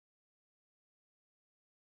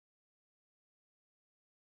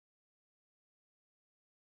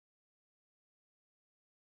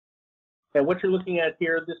And what you're looking at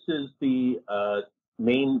here, this is the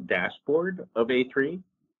main dashboard of A3.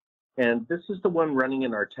 And this is the one running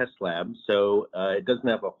in our test lab. So it doesn't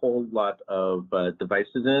have a whole lot of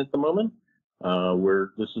devices in it at the moment.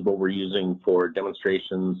 This is what we're using for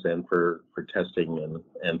demonstrations and for testing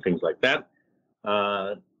and things like that.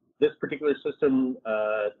 This particular system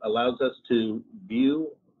allows us to view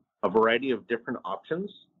a variety of different options.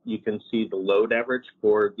 You can see the load average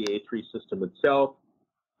for the A3 system itself.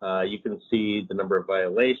 You can see the number of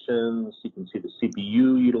violations. You can see the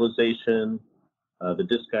CPU utilization, the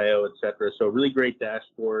disk I/O, etc. So a really great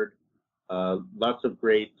dashboard. Lots of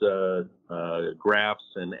great graphs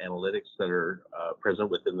and analytics that are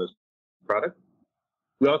present within this product.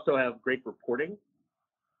 We also have great reporting.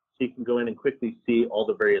 So you can go in and quickly see all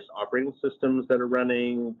the various operating systems that are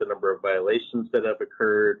running, the number of violations that have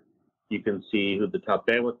occurred. You can see who the top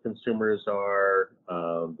bandwidth consumers are,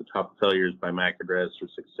 the top failures by MAC address or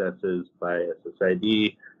successes by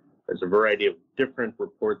SSID. There's a variety of different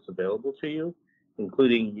reports available to you,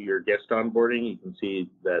 including your guest onboarding. You can see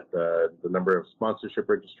that the number of sponsorship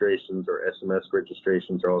registrations or SMS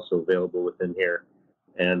registrations are also available within here,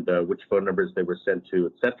 and which phone numbers they were sent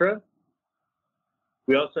to, etc.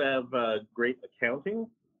 We also have great accounting.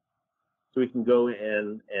 So we can go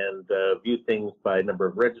in and view things by number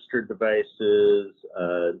of registered devices,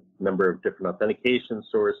 number of different authentication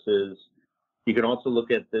sources. You can also look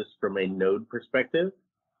at this from a node perspective.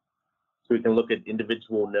 So we can look at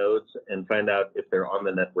individual nodes and find out if they're on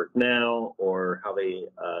the network now or how they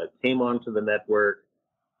came onto the network.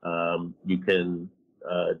 You can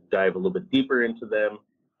dive a little bit deeper into them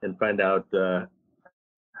and find out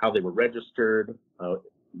how they were registered,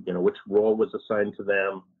 which role was assigned to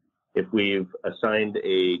them. If we've assigned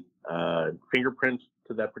a fingerprint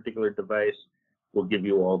to that particular device, we'll give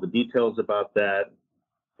you all the details about that.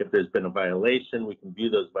 If there's been a violation, we can view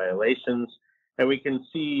those violations, and we can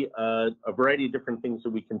see a variety of different things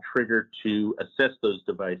that we can trigger to assess those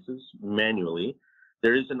devices manually.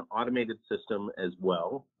 There is an automated system as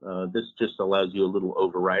well. This just allows you a little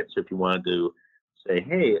override. So if you wanted to say,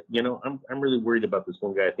 hey, I'm really worried about this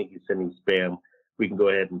one guy, I think he's sending spam, we can go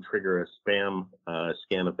ahead and trigger a spam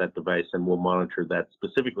scan of that device, and we'll monitor that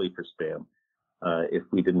specifically for spam if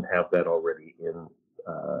we didn't have that already in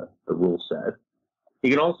the rule set.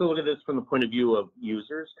 You can also look at this from the point of view of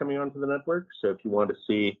users coming onto the network. So if you want to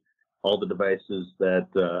see all the devices that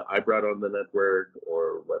I brought on the network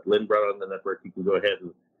or what Lynn brought on the network, you can go ahead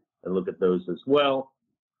and look at those as well.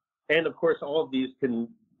 And of course, all of these can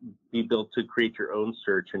be built to create your own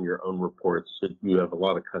search and your own reports, so you have a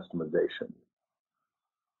lot of customization.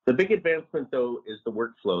 The big advancement, though, is the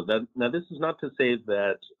workflow. Now, this is not to say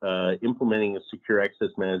that implementing a secure access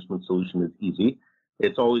management solution is easy.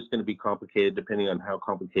 It's always going to be complicated depending on how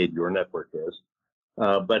complicated your network is.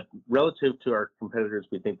 But relative to our competitors,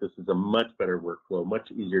 we think this is a much better workflow, much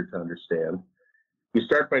easier to understand. You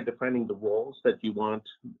start by defining the roles that you want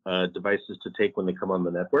devices to take when they come on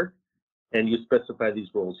the network. And you specify these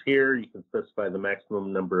roles here. You can specify the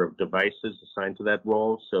maximum number of devices assigned to that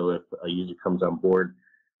role. So if a user comes on board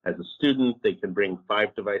as a student, they can bring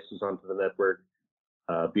 5 devices onto the network.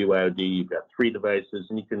 BYOD, you've got 3 devices,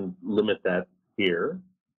 and you can limit that here.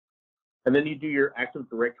 And then you do your Active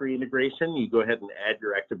Directory integration. You go ahead and add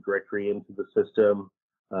your Active Directory into the system,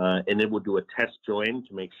 and it will do a test join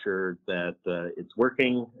to make sure that it's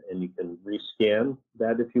working, and you can rescan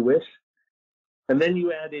that if you wish. And then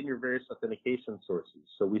you add in your various authentication sources.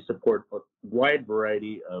 So we support a wide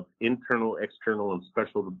variety of internal, external, and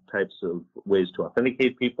special types of ways to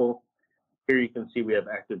authenticate people. Here you can see we have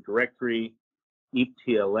Active Directory,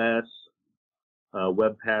 ETLS,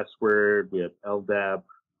 web password, we have LDAP.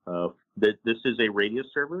 This is a radius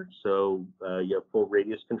server, so you have full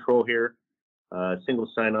radius control here.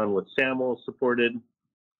 Single sign-on with SAML supported.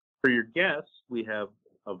 For your guests, we have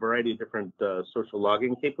a variety of different social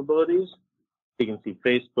login capabilities. You can see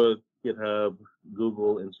Facebook, GitHub,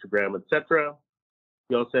 Google, Instagram, etc.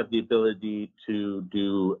 You also have the ability to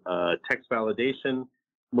do text validation.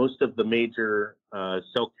 Most of the major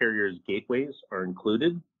cell carriers' gateways are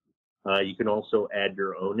included. You can also add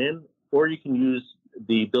your own in, or you can use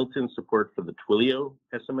the built-in support for the Twilio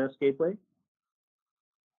SMS gateway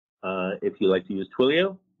if you like to use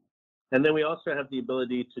Twilio. And then we also have the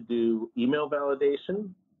ability to do email validation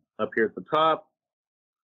up here at the top,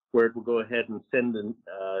 where it will go ahead and send an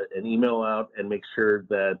email out and make sure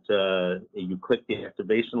that you click the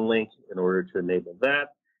activation link in order to enable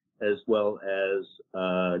that, as well as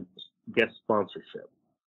guest sponsorship.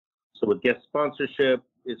 So with guest sponsorship,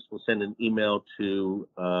 it will send an email to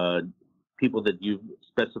people that you've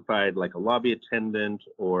specified, like a lobby attendant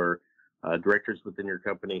or directors within your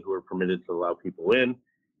company who are permitted to allow people in,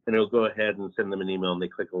 and it'll go ahead and send them an email and they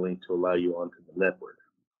click a link to allow you onto the network.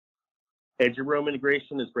 ExtremeCloud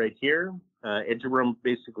integration is right here. ExtremeCloud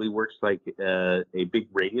basically works like a big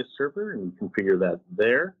radius server, and you configure that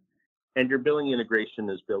there. And your billing integration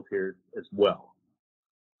is built here as well.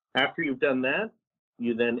 After you've done that,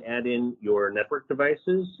 you then add in your network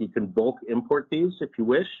devices. You can bulk import these if you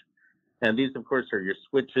wish. And these, of course, are your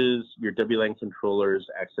switches, your WLAN controllers,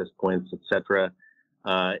 access points, etc.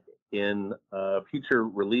 In a future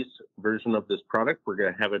release version of this product, we're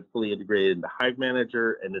going to have it fully integrated into Hive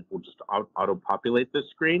Manager, and it will just auto-populate this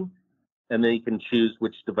screen. And then you can choose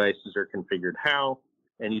which devices are configured how,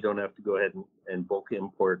 and you don't have to go ahead and bulk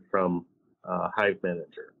import from Hive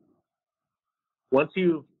Manager. Once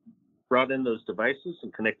you've brought in those devices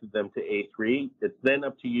and connected them to A3, it's then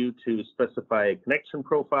up to you to specify a connection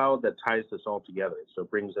profile that ties this all together. So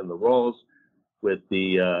it brings in the roles with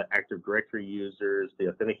the Active Directory users, the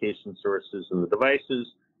authentication sources, and the devices,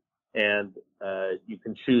 and you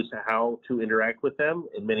can choose how to interact with them.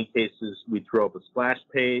 In many cases, we throw up a splash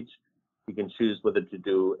page. You can choose whether to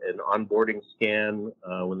do an onboarding scan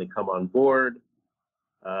when they come on board.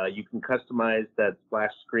 You can customize that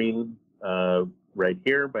splash screen right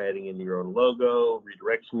here by adding in your own logo,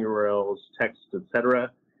 redirection URLs, text,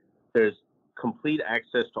 etc. There's complete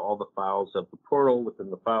access to all the files of the portal within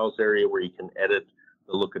the files area where you can edit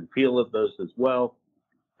the look and feel of those as well.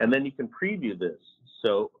 And then you can preview this.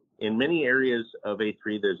 So in many areas of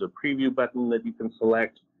A3, there's a preview button that you can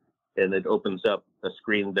select, and it opens up a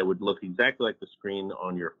screen that would look exactly like the screen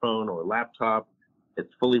on your phone or laptop.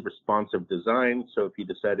 It's fully responsive design, so if you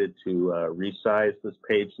decided to resize this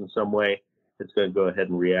page in some way, it's going to go ahead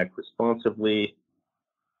and react responsively.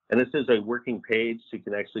 And this is a working page, so you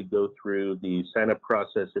can actually go through the sign-up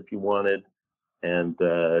process if you wanted, and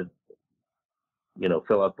fill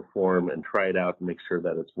out the form and try it out and make sure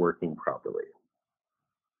that it's working properly.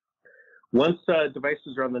 Once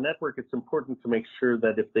devices are on the network, it's important to make sure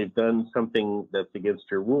that if they've done something that's against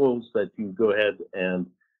your rules, that you go ahead and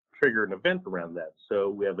trigger an event around that. So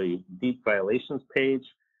we have a deep violations page,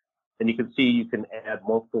 and you can see you can add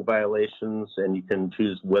multiple violations, and you can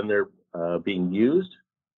choose when they're being used.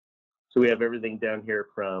 So we have everything down here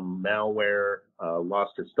from malware,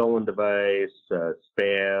 lost or stolen device,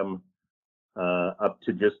 spam, up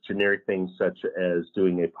to just generic things such as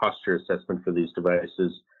doing a posture assessment for these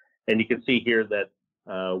devices. And you can see here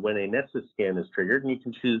that when a Nessus scan is triggered, and you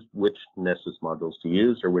can choose which Nessus modules to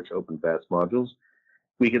use or which OpenFast modules,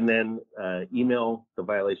 we can then email the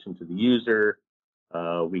violation to the user.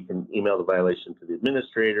 We can email the violation to the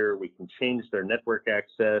administrator. We can change their network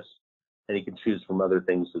access, and you can choose from other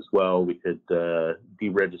things as well. We could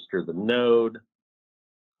deregister the node.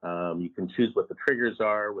 You can choose what the triggers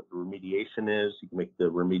are, what the remediation is. You can make the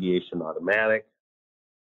remediation automatic.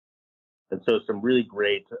 And so some really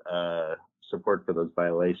great support for those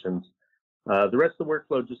violations. The rest of the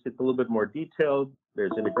workflow just gets a little bit more detailed.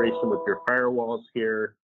 There's integration with your firewalls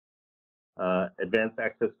here, advanced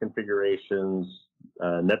access configurations,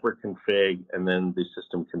 network config, and then the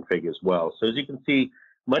system config as well. So as you can see,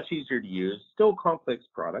 much easier to use, still a complex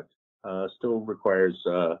product, still requires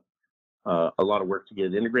a lot of work to get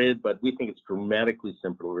it integrated, but we think it's dramatically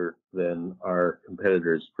simpler than our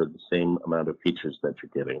competitors for the same amount of features that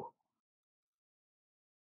you're getting.